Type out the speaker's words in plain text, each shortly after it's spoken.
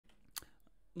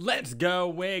Let's go.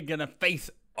 We're going to face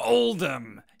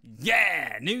Oldham.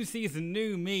 Yeah, new season,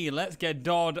 new me. Let's get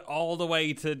Dodd all the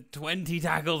way to 20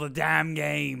 tackles a damn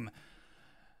game.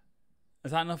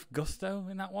 Is that enough gusto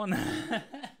in that one?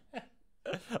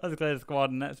 Let's clear the squad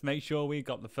and let's make sure we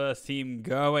got the first team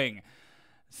going.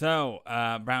 So,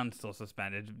 Brown's still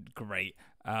suspended. Great.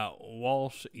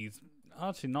 Walsh, he's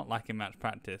actually not lacking match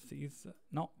practice. He's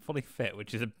not fully fit,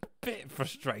 which is a bit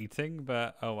frustrating,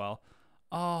 but oh well.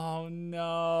 Oh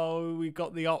no, we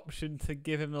got the option to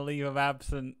give him the leave of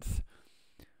absence.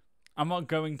 I'm not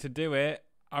going to do it.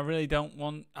 I really don't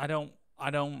want. I don't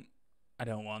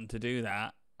want to do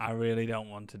that. I really don't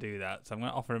want to do that. So I'm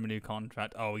going to offer him a new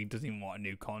contract. Oh, he doesn't even want a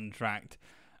new contract.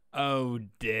 Oh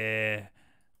dear.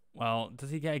 Well,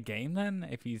 does he get a game then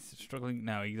if he's struggling?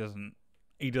 No, he doesn't.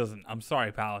 He doesn't. I'm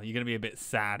sorry, pal. You're going to be a bit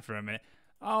sad for a minute.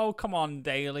 Oh, come on,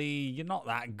 Daly. You're not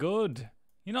that good.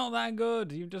 You're not that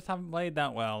good. You just haven't played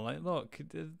that well. Like, look,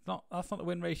 that's not the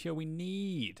win ratio we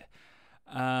need.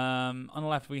 On the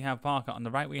left, we have Parker. On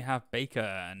the right, we have Baker.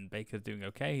 And Baker's doing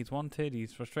okay. He's wanted.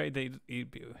 He's frustrated.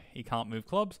 He can't move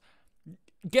clubs.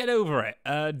 Get over it.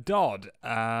 Dodd.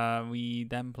 We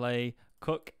then play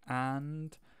Cook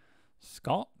and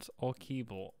Scott or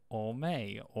Keeble or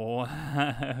May. Or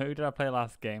who did I play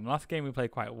last game? Last game we played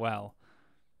quite well.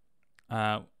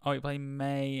 We play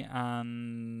May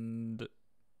and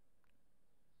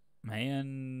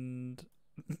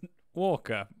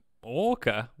Walker.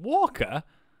 Walker?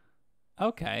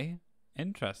 Okay.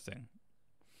 Interesting.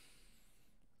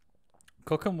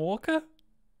 Cook and Walker?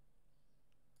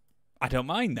 I don't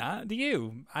mind that. Do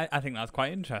you? I think that's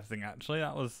quite interesting actually.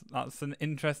 That's an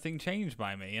interesting change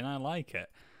by me and I like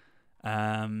it.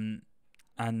 And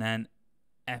then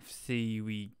FC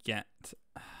we get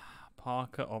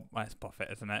Parker or it's Buffett,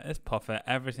 isn't it? It's Buffett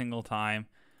every single time.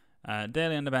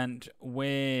 Daly on the bench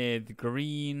with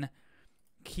Green,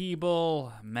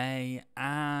 Keeble, May,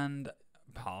 and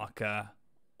Parker.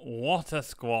 What a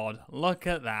squad. Look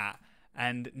at that.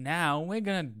 And now we're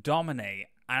going to dominate.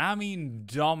 And I mean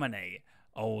dominate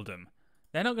Oldham.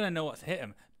 They're not going to know what's hit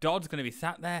him. Dodd's going to be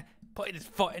sat there, putting his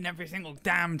foot in every single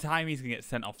damn time. He's going to get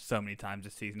sent off so many times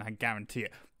this season, I guarantee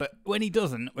it. But when he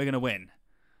doesn't, we're going to win.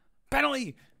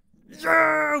 Penalty!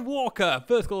 Yeah, Walker!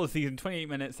 First goal of the season, 28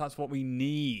 minutes. That's what we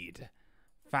need.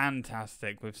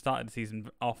 Fantastic. We've started the season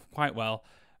off quite well.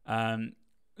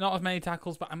 Not as many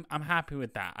tackles, but I'm happy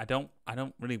with that. I don't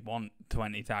really want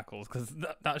 20 tackles because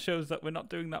that shows that we're not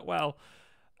doing that well.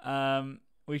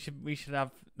 We should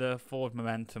have the forward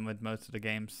momentum with most of the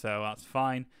games, so that's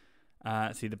fine.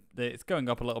 See, it's going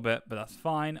up a little bit, but that's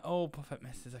fine. Oh, Buffett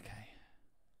misses. Okay.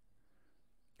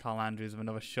 Carl Andrews with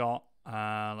another shot.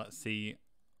 Let's see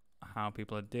how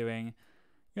people are doing.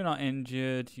 You're not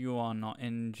injured. You are not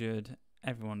injured.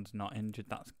 Everyone's not injured.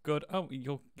 That's good. Oh,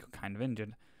 you're kind of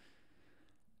injured.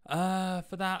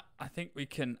 For that, I think we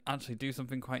can actually do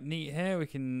something quite neat here. We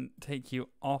can take you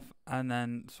off and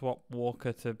then swap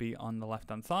Walker to be on the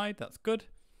left-hand side. That's good.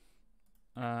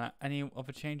 Any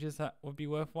other changes that would be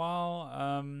worthwhile?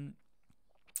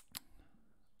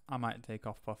 I might take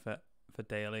off Buffett for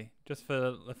Daly, just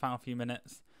for the final few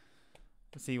minutes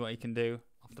to see what he can do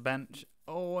off the bench.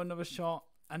 Oh, another shot,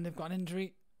 and they've got an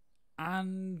injury.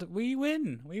 And we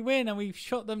win. We win, and we've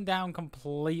shut them down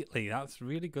completely. That's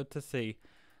really good to see.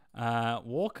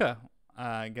 Walker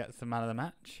gets the man of the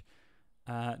match.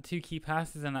 2 key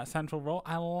passes in that central role.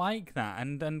 I like that.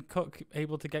 And then Cook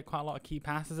able to get quite a lot of key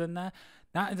passes in there.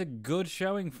 That is a good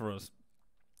showing for us.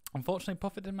 Unfortunately,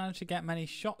 Buffett didn't manage to get many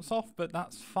shots off, but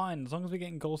that's fine. As long as we're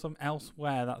getting goals from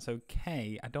elsewhere, that's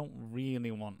okay. I don't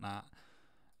really want that.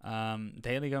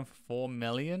 Daly going for 4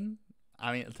 million.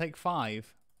 I mean, it'll take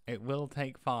 5. It will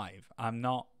take 5. I'm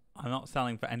not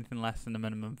selling for anything less than the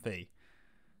minimum fee.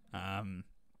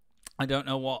 I don't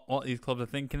know what these clubs are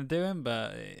thinking of doing,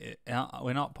 but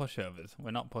we're not pushovers.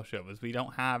 We're not pushovers. We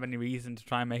don't have any reason to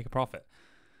try and make a profit.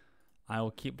 I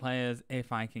will keep players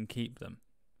if I can keep them.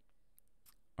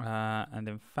 And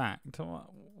in fact,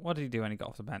 what did he do when he got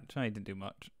off the bench? No, he didn't do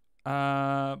much.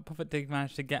 Buffett did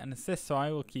manage to get an assist, so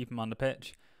I will keep him on the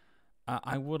pitch.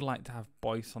 I would like to have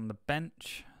Boyce on the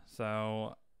bench,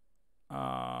 so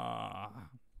I'd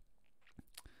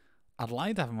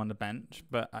like to have him on the bench,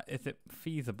 but is it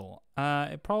feasible?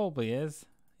 It probably is.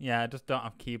 Yeah, I just don't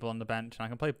have Keeble on the bench, and I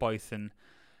can play Boyce in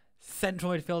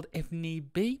central midfield if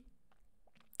need be.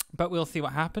 But we'll see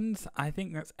what happens. I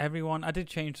think that's everyone. I did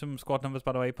change some squad numbers,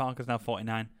 by the way. Parker's now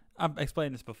 49. I've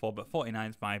explained this before, but 49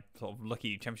 is my sort of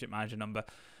lucky championship manager number.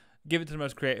 Give it to the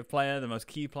most creative player, the most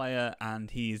key player,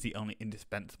 and he is the only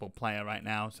indispensable player right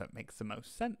now, so it makes the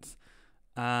most sense.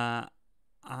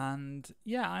 And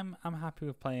yeah, I'm happy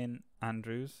with playing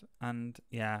Andrews, and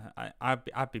yeah,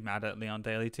 I'd be mad at Leon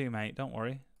Daly too, mate. Don't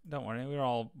worry. We're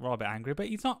all a bit angry, but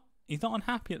he's not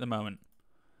unhappy at the moment.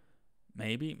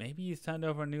 Maybe he's turned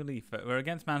over a new leaf. We're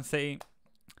against Man City,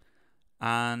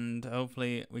 and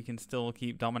hopefully we can still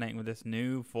keep dominating with this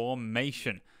new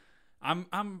formation. I'm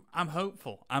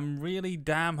hopeful. I'm really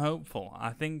damn hopeful.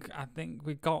 I think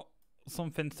we've got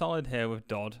something solid here with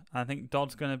Dodd. I think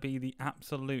Dodd's going to be the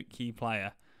absolute key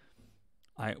player.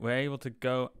 We're able to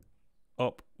go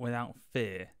up without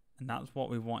fear, and that's what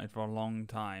we wanted for a long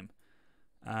time.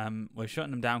 We're shutting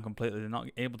them down completely. They're not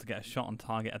able to get a shot on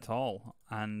target at all.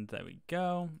 And there we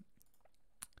go.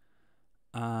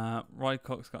 Roy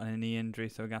Cook's got a knee injury,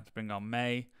 so we're going to have to bring on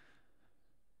May.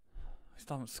 We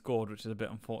still haven't scored, which is a bit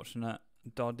unfortunate.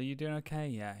 Dodd, are you doing okay?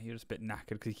 Yeah, you're just a bit knackered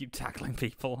because you keep tackling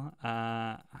people.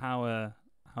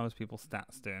 How's people's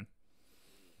stats doing?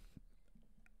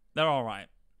 They're all right.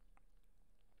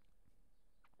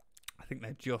 I think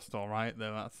they're just all right,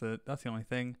 though. That's the only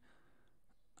thing.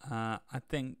 I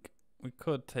think we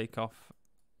could take off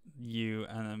you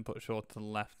and then put Shaw to the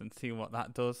left and see what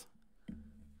that does.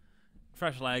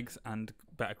 Fresh legs and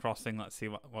better crossing. Let's see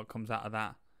what comes out of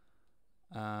that.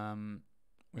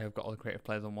 We have got all the creative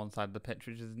players on one side of the pitch,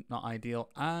 which is not ideal.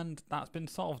 And that's been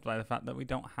solved by the fact that we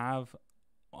don't have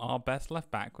our best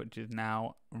left back, which is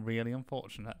now really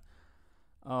unfortunate.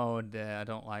 Oh dear, I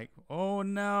don't like... Oh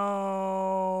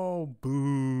no!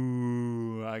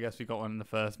 Boo! I guess we got one in the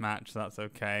first match, so that's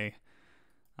okay.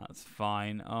 That's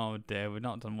fine. Oh dear, we've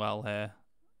not done well here.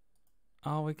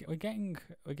 Oh, we're getting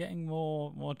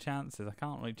more chances. I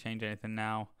can't really change anything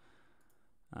now.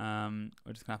 We're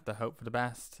just gonna have to hope for the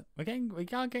best. We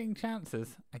are getting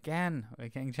chances again. We're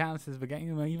getting chances. We're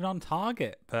getting them even on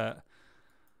target, but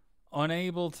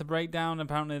unable to break down.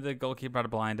 Apparently, the goalkeeper had a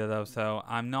blinder though, so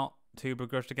I'm not too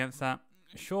begrudged against that.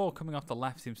 Shaw coming off the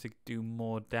left seems to do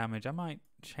more damage. I might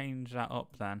change that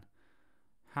up then.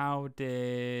 I'm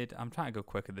trying to go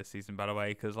quicker this season, by the way,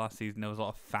 because last season there was a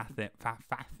lot of faffing.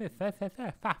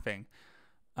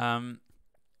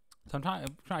 So I'm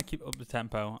trying to keep up the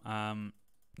tempo.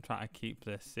 Try to keep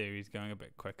this series going a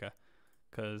bit quicker,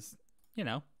 because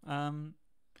I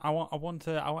want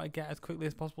to get as quickly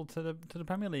as possible to the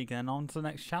Premier League and on to the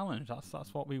next challenge.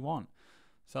 That's what we want.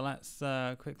 So let's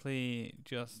quickly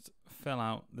just fill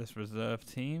out this reserve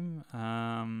team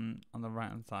on the right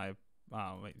hand side.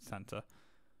 Oh wait, centre.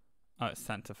 Oh, it's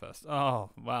centre first.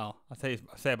 Oh well, I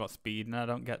say about speed, and I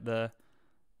don't get the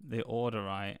order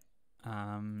right.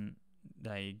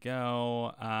 There you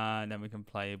go. And then we can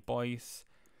play Boyce.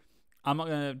 I'm not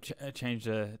going to change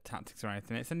the tactics or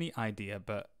anything. It's a neat idea,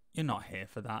 but you're not here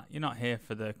for that. You're not here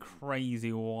for the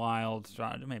crazy wild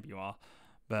strategy. Maybe you are,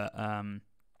 but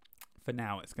for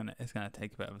now it's gonna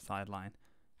take a bit of a sideline.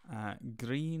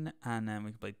 Green, and then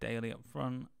we can play Daly up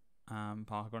front.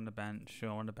 Parker on the bench,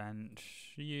 Shaw on the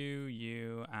bench,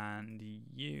 you, and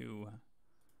you.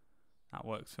 That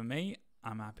works for me.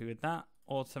 I'm happy with that.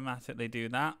 Automatically do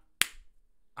that.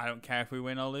 I don't care if we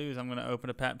win or lose. I'm going to open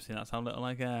a Pepsi. That's how little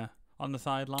I care. On the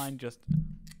sideline, just...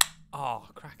 Oh,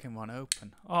 cracking one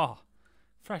open. Oh,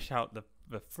 fresh out the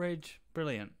fridge.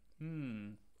 Brilliant.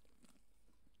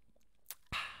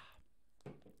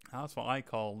 That's what I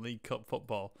call League Cup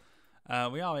football.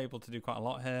 We are able to do quite a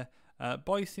lot here.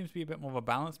 Boyce seems to be a bit more of a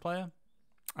balanced player.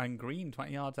 And Green,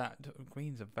 20 yards out.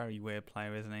 Green's a very weird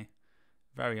player, isn't he?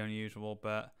 Very unusual,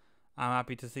 but I'm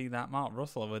happy to see that Mark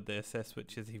Russell with the assist,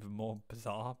 which is even more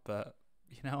bizarre. But,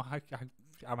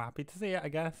 I'm happy to see it, I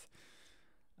guess.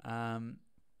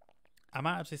 I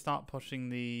might actually start pushing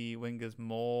the wingers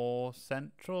more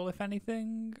central, if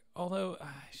anything. Although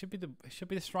it should be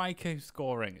the striker who's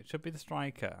scoring. It should be the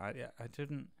striker. I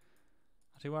didn't.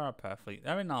 Actually, where are Perfleet?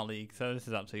 They're in our league, so this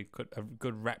is actually a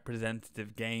good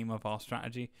representative game of our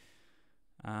strategy.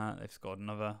 They've scored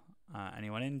another.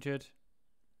 Anyone injured?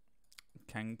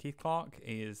 Keith Clark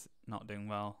is not doing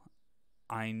well.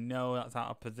 I know that's out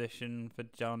of position for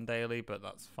John Daly, but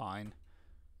that's fine.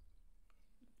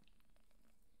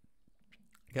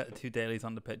 Get the two Dailies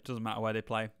on the pitch. Doesn't matter where they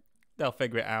play. They'll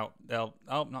figure it out. They'll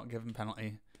not give them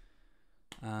penalty.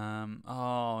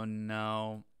 Oh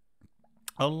no.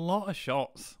 A lot of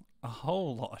shots. A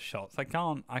whole lot of shots. I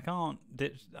can't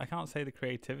say the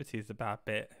creativity is the bad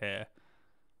bit here.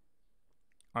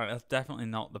 Alright, that's definitely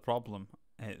not the problem.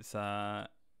 It's side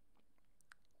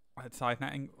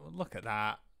netting. Look at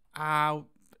that.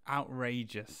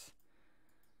 Outrageous.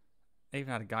 They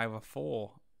even had a guy with a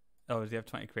 4. Oh, does he have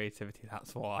 20 creativity?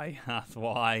 That's why. That's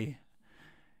why.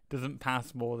 Doesn't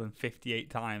pass more than 58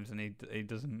 times, and he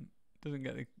doesn't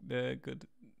get the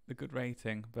good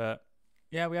rating. But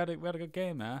yeah, we had a good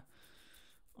game there.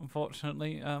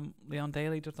 unfortunately, Leon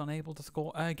Daly just unable to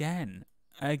score again.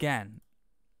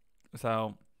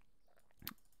 So,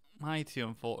 mighty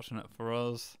unfortunate for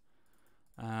us.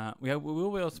 We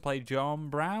will be able to play John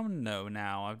Brown though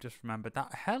now. I've just remembered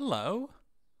that. Hello.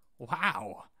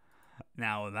 Wow.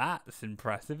 Now that's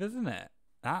impressive, isn't it?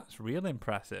 That's real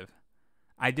impressive.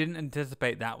 I didn't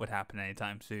anticipate that would happen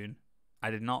anytime soon. I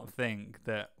did not think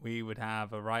that we would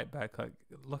have a right back. Like,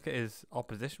 look at his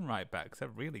opposition right backs. They're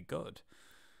really good.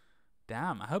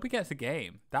 Damn, I hope he gets a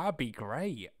game. That would be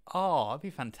great. Oh, that'd be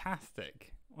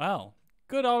fantastic. Well,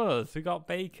 good on us. We got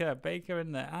Baker. Baker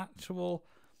in the actual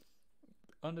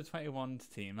under-21s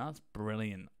team. That's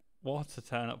brilliant. What a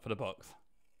turn up for the Bucks.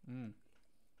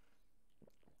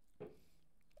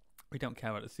 We don't care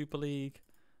about the Super League.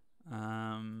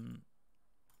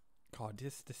 God,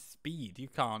 just the speed. You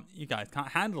guys can't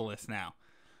handle this now.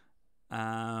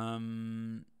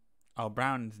 Oh,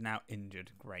 Brown's now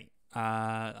injured. Great.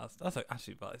 That's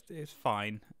actually, but it's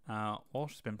fine.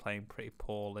 Walsh has been playing pretty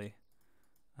poorly,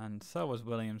 and so was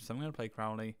Williams. So I'm going to play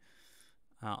Crowley.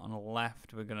 On the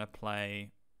left, we're going to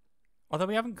play. Although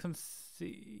we haven't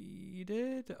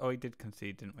conceded. Oh, we did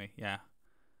concede, didn't we? Yeah.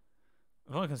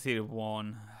 We've only conceded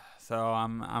one, so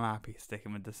I'm happy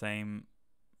sticking with the same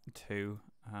two.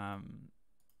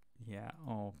 Yeah.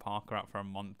 Oh, Parker out for a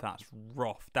month. That's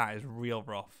rough. That is real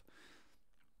rough.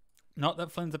 Not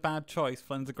that Flynn's a bad choice.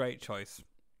 Flynn's a great choice.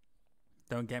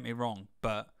 Don't get me wrong,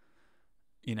 but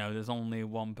you know, there's only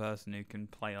one person who can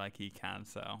play like he can,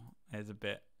 so it's a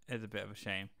bit of a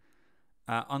shame.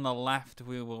 On the left,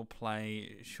 we will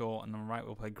play Short, and on the right,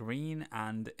 we'll play Green,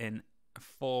 and in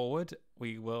forward,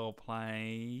 we will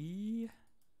play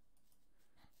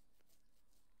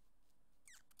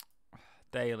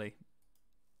Daly.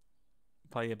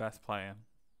 Play your best player.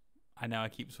 I know I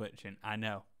keep switching. I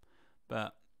know,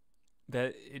 but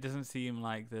it doesn't seem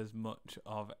like there's much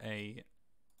of a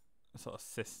sort of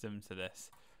system to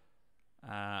this.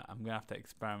 I'm gonna have to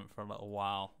experiment for a little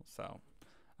while. So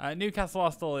Newcastle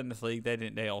are still in this league.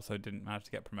 They also didn't manage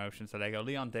to get promotion. So there you go.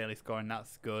 Leon Daly scoring.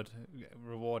 That's good.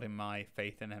 Rewarding my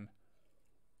faith in him.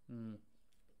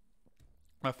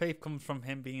 My faith comes from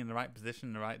him being in the right position,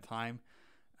 in the right time.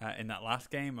 In that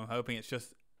last game, I'm hoping it's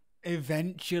just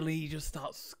eventually he just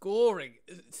starts scoring.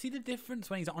 See the difference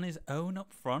when he's on his own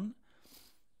up front.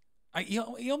 He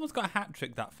almost got a hat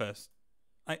trick that first.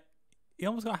 He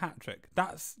almost got a hat trick.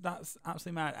 That's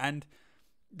absolutely mad. And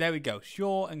there we go.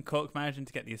 Shaw and Cook managing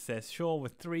to get the assist. Shaw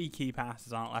with 3 key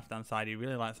passes on the left hand side. He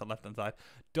really likes that left hand side.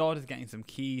 Dodd is getting some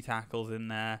key tackles in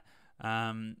there.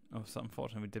 So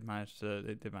unfortunately, they did manage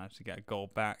to get a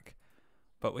goal back.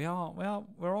 But we're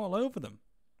all over them.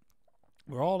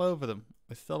 We're all over them.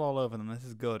 We're still all over them. This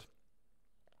is good.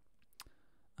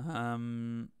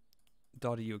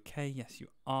 Dodd, are you okay? Yes, you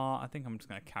are. I think I'm just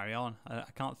going to carry on. I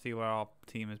can't see where our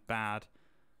team is bad.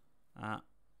 I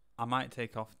might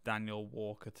take off Daniel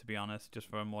Walker, to be honest, just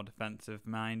for a more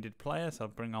defensive-minded player. So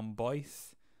I'll bring on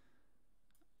Boyce.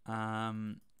 It's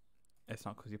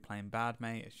not because you're playing bad,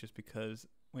 mate. It's just because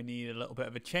we need a little bit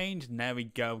of a change. And there we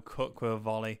go. Cook with a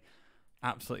volley.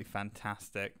 Absolutely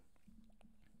fantastic.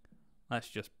 Let's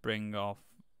just bring off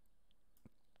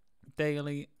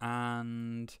Daly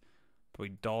and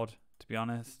probably Dodd, to be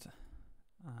honest.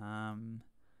 And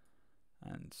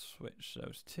switch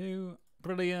those two.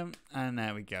 Brilliant. And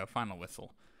there we go. Final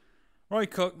whistle. Roy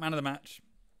Cook, man of the match.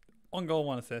 1 goal,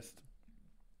 1 assist.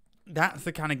 That's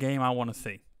the kind of game I want to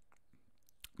see.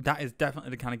 That is definitely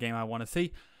the kind of game I want to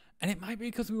see. And it might be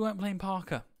because we weren't playing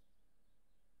Parker.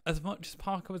 As much as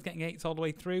Parker was getting 8s all the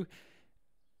way through,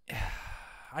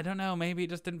 I don't know. Maybe it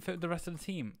just didn't fit with the rest of the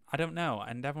team. I don't know.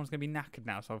 And everyone's going to be knackered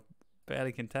now, so I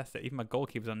barely contest it. Even my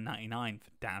goalkeeper's on 99,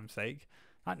 for damn sake.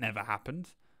 That never happened.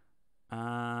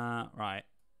 Right.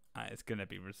 It's going to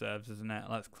be reserves, isn't it?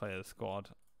 Let's clear the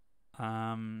squad.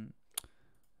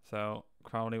 So,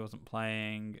 Crowley wasn't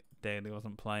playing. Daly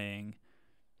wasn't playing.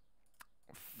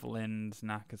 Flynn's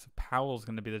knackers. Powell's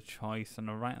going to be the choice. On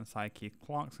the right-hand side, Keith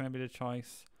Clark's going to be the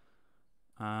choice.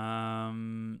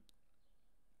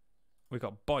 We've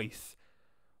got Boyce.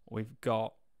 We've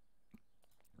got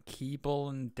Keeble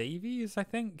and Davies, I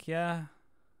think. Yeah.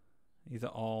 These are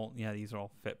all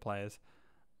fit players.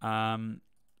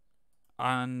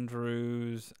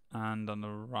 Andrews, and on the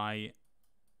right,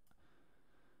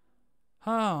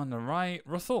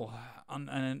 Russell.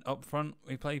 And up front,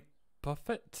 we play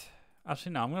Buffett.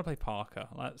 Actually, no, I'm going to play Parker.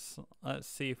 Let's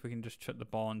see if we can just chuck the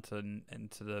ball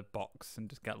into the box and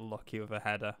just get lucky with a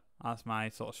header. That's my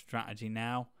sort of strategy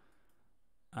now.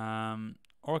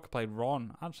 Or I could play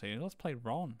Ron. Actually, let's play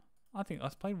Ron.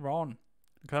 Let's play Ron.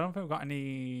 Because I don't think we've got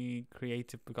any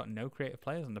creative. We've got no creative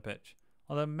players on the pitch.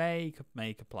 Although May could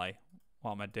make a play.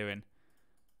 What am I doing?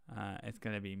 It's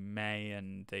going to be May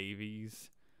and Davies.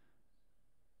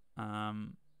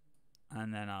 And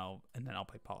then I'll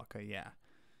play Parker. Yeah.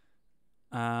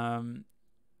 On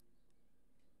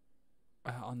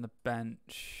the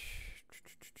bench,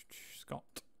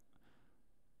 Scott.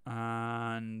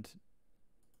 And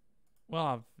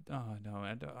well, I'll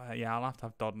have to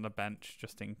have Dodd on the bench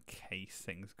just in case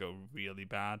things go really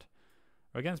bad.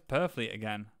 We're against Perfleet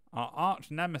again, our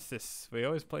arch nemesis. We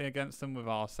always play against them with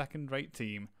our second-rate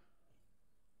team.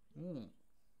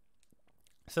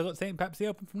 Still got St. Pepsi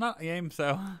open from that game,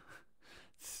 so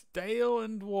stale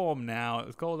and warm now. It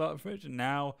was cold out of the fridge, and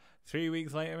now 3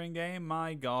 weeks later in game,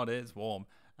 my God, it's warm,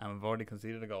 and we've already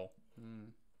conceded a goal.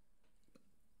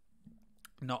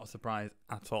 Not a surprise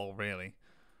at all, really.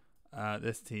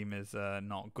 This team is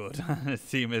not good. This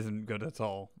team isn't good at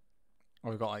all.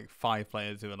 We've got like 5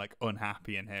 players who are like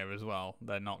unhappy in here as well.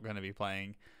 They're not going to be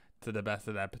playing to the best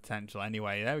of their potential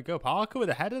anyway. There we go. Parker with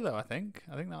a header though, I think.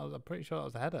 I'm pretty sure that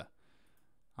was a header.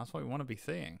 That's what we want to be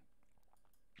seeing.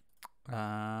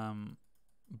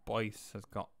 Boyce has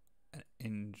got an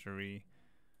injury.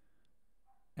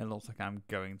 It looks like I'm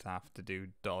going to have to do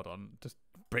Dodd on. Just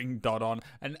bring Dodd on.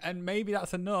 And maybe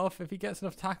that's enough. If he gets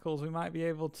enough tackles, we might be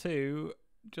able to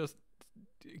just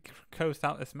coast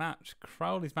out this match.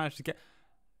 Crowley's managed to get...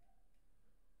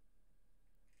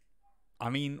 I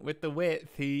mean, with the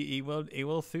width, he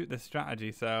will suit the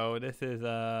strategy. So this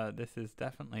is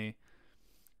definitely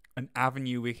an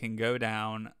avenue we can go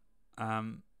down.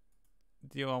 Do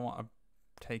I want to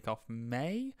take off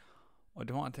May? Or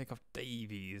do I want to take off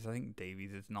Davies? I think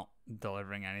Davies is not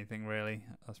delivering anything, really.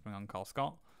 Let's bring on Carl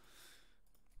Scott.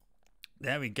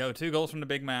 There we go. 2 goals from the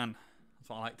big man. That's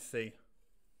what I like to see.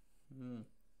 And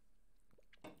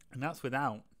that's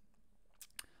without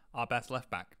our best left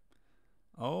back.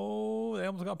 Oh, they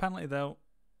almost got a penalty, though.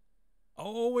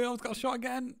 Oh, we almost got a shot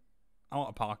again. I want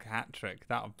a Parker hat-trick.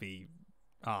 That would be...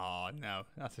 Oh, no.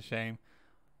 That's a shame.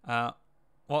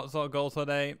 What sort of goals were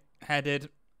they? Headed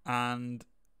and...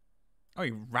 Oh,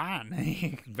 he ran.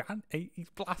 He ran. He's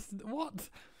blasted. What?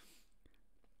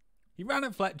 He ran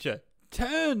at Fletcher,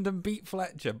 turned and beat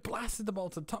Fletcher, blasted the ball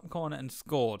to the top corner and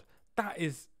scored. That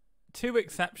is too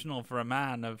exceptional for a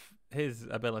man of his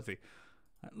ability.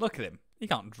 Look at him. He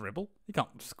can't dribble. He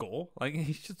can't score. Like,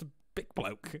 he's just a big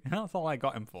bloke. That's all I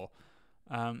got him for.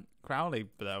 Crowley,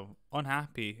 though,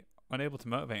 unhappy, unable to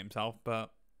motivate himself,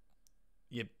 but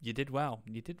you did well.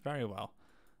 You did very well.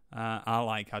 I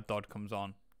like how Dodd comes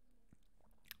on.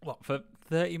 What, for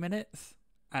 30 minutes?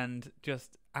 And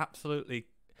just absolutely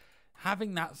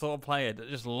having that sort of player that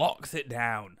just locks it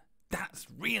down. That's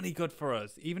really good for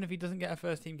us, even if he doesn't get a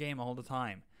first-team game all the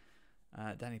time.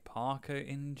 Danny Parker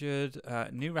injured.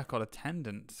 New record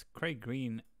attendance. Craig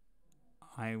Green,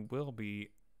 I will be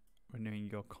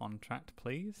renewing your contract,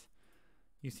 please.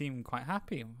 You seem quite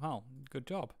happy. Well, good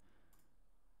job.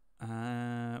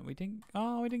 We didn't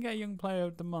get a young player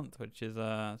of the month, which is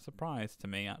a surprise to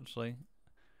me, actually.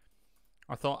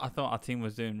 I thought our team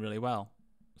was doing really well,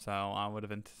 so I would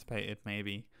have anticipated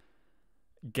maybe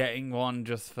getting one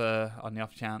just for on the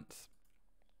off chance,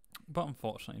 but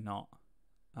unfortunately not.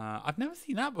 I've never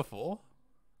seen that before.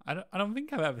 I don't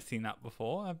think I've ever seen that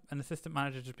before. An assistant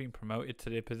manager just being promoted to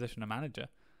the position of manager.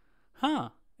 Huh?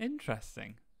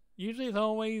 Interesting. Usually it's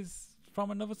always from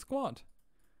another squad.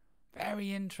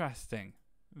 Very interesting.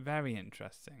 Very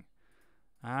interesting.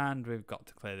 And we've got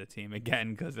to clear the team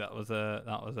again because that was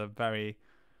a very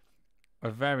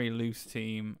loose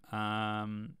team.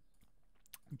 Brown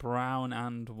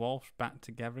and Walsh back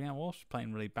together again. Walsh is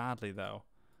playing really badly though.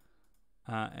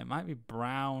 It might be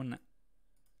Brown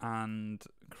and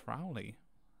Crowley.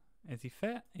 Is he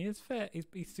fit? He is fit.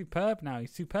 He's superb now.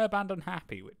 He's superb and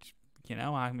unhappy, which, you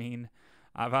know, I mean,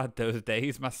 I've had those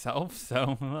days myself.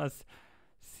 So let's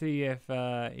see if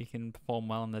he can perform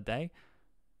well on the day.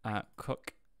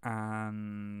 Cook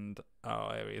and...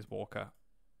 Oh, here he is, Walker.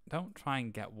 Don't try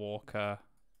and get Walker.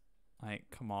 Like,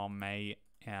 come on, mate.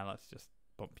 Yeah, let's just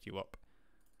bump you up.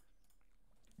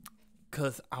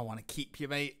 Because I want to keep you,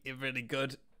 mate. You're really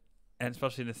good. And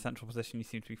especially in the central position, you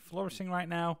seem to be flourishing right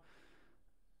now.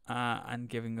 And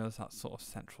giving us that sort of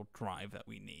central drive that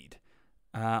we need.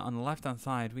 On the left-hand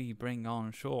side, we bring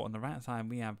on Shaw. On the right side,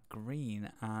 we have Green.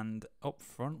 And up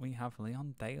front, we have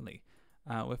Leon Daly.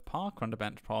 With Parker on the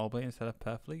bench, probably, instead of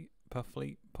Puffet.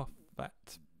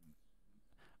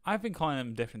 I've been calling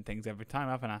them different things every time,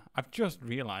 haven't I? I've just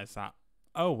realised that.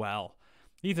 Oh, well.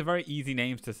 These are very easy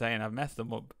names to say, and I've messed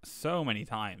them up so many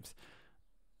times.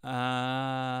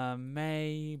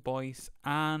 May, Boyce,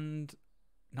 and...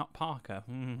 Not Parker.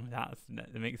 That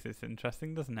makes this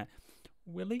interesting, doesn't it?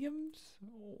 Williams?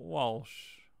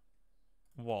 Walsh.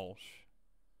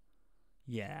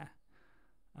 Yeah.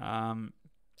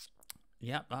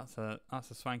 Yep, that's a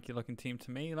swanky looking team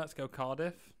to me. Let's go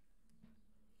Cardiff.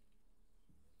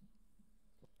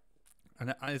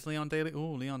 And is Leon Daly?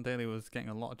 Oh, Leon Daly was getting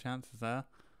a lot of chances there.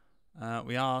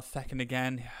 We are second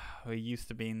again. We used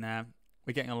to being there.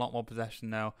 We're getting a lot more possession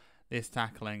now. This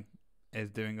tackling is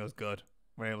doing us good.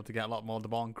 We're able to get a lot more of the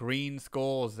ball. Green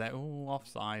scores there. Ooh,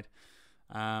 offside.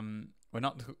 We're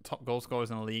not the top goal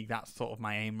scorers in the league. That's sort of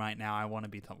my aim right now. I want to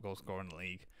be top goal scorer in the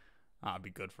league. That'd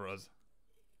be good for us.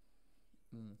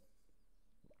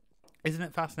 Isn't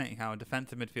it fascinating how a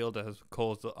defensive midfielder has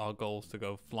caused our goals to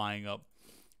go flying up?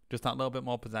 Just that little bit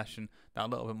more possession, that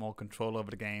little bit more control over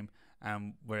the game,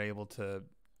 and we're able to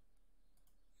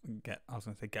get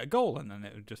a goal, and then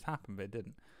it would just happen, but it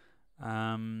didn't.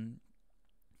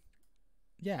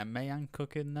 Yeah, May and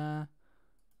Cook in there.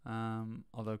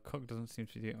 Although Cook doesn't seem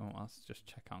to do. Oh, let's just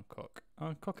check on Cook.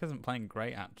 Oh, Cook isn't playing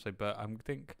great actually, but I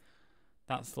think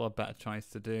that's still a better choice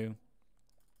to do.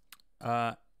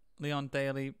 Leon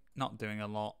Daly not doing a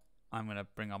lot. I'm gonna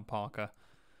bring on Parker.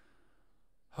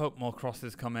 Hope more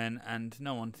crosses come in, and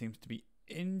no one seems to be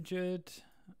injured.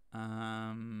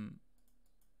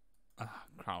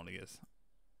 Crowley is.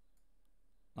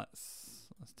 Let's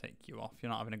take you off. You're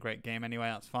not having a great game anyway.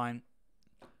 That's fine.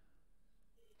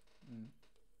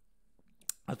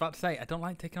 I was about to say I don't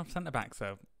like taking off centre backs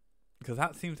though, because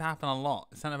that seems to happen a lot.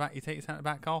 You take your centre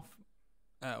back off,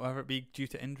 whether it be due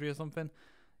to injury or something,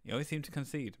 you always seem to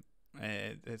concede.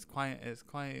 It's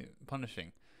quite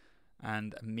punishing.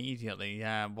 And immediately,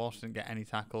 yeah, Walsh didn't get any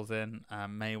tackles in.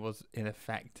 May was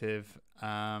ineffective.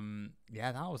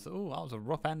 Yeah, that was a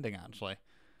rough ending actually,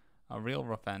 a real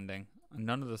rough ending.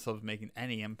 None of the subs making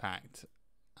any impact.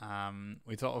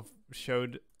 We sort of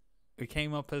we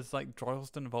came up as like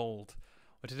Droylsden of old,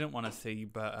 which I didn't want to see.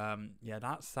 But yeah,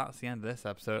 that's the end of this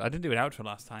episode. I didn't do an outro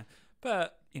last time,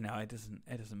 but you know it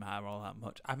doesn't matter all that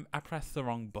much. I pressed the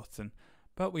wrong button,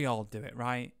 but we all do it,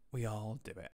 right? We all do it.